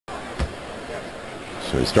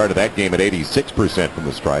So he started that game at 86% from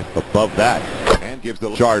the stripe, above that, and gives the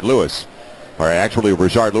Rashard Lewis. Or actually,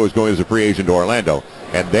 Rashard Lewis going as a free agent to Orlando,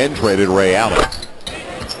 and then traded Ray Allen.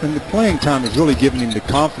 And the playing time is really giving him the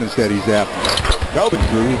confidence that he's after. Kobe.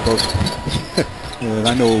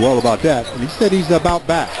 I know well about that. And he said he's about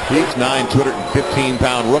back. He's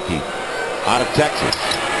 215-pound rookie out of Texas.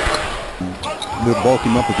 We'll bulk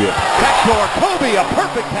him up a bit. Backdoor Kobe, a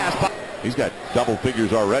perfect pass. He's got double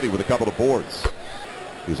figures already with a couple of boards.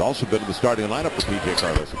 He's also been in the starting lineup for P.J.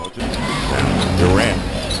 Carlos. Durant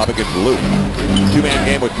up against Luke. Two-man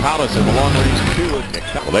game with Collins and the long-range two.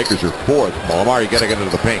 The Lakers are fourth. Lamar getting into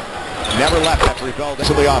the paint. Never left after he fell down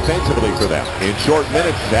offensively for them. In short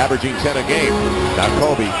minutes, averaging 10 a game. Now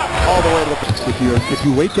Kobe all the way to the... If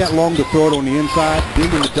you wait that long to throw it on the inside,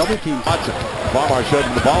 then when the double team... Hudson. Lamar showed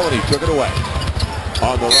him the ball and he took it away.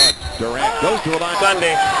 On the run, Durant goes to a line.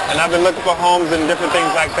 Sunday, and I've been looking for homes and different things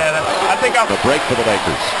like that. I think I'll... The break for the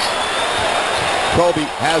Lakers. Kobe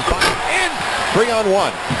has in 3-on-1.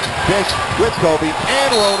 Fish with Kobe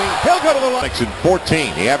and Roney. He'll go to the line. In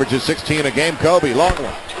 14, he averages 16 a game. Kobe, long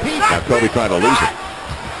one. Now Kobe trying to lose it.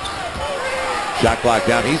 Shot clock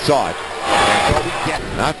down. He saw it. And Kobe gets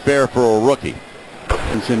it. Not fair for a rookie.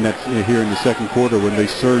 It's in that here in the second quarter when they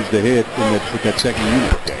surged ahead with that second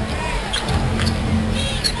unit. Okay.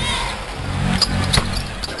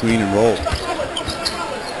 Screen and roll.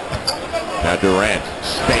 Now Durant,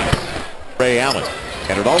 space, Ray Allen,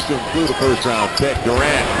 and it also includes a first-round pick.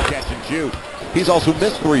 Durant, catch and shoot. He's also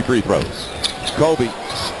missed 3 free throws. Kobe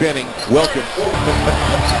spinning, Wilkins.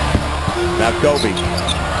 Now Kobe,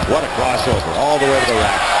 what a crossover, all the way to the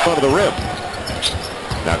rack, front of the rim.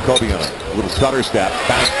 Now Kobe on a little stutter step,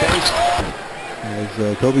 bounce face.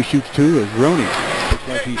 As Kobe shoots two, as Roney, looks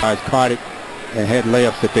like he caught it and had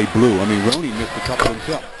layups that they blew. I mean, Roney missed a couple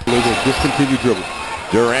himself. A little discontinued dribble.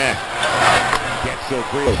 Durant gets so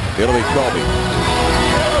free. It'll be Kobe.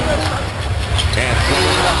 And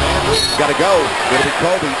got to go. It'll be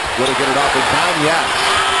Kobe. Will he get it off in time? Yes.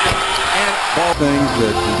 And ball things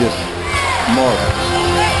that are just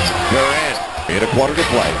marvelous. Durant in a quarter to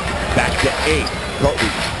play. Back to 8. Kobe.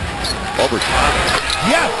 Overtime.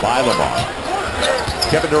 Yes. By Lamar.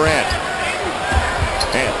 Kevin Durant.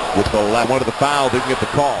 And with the left one of the foul, they can get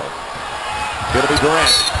the call. It'll be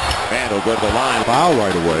Durant. And he'll go to the line. Foul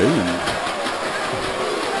right away.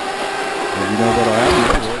 And you know what'll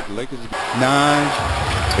happen. The Lakers 9.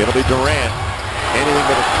 It'll be Durant. Anything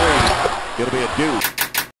but a 3. It'll be a deuce.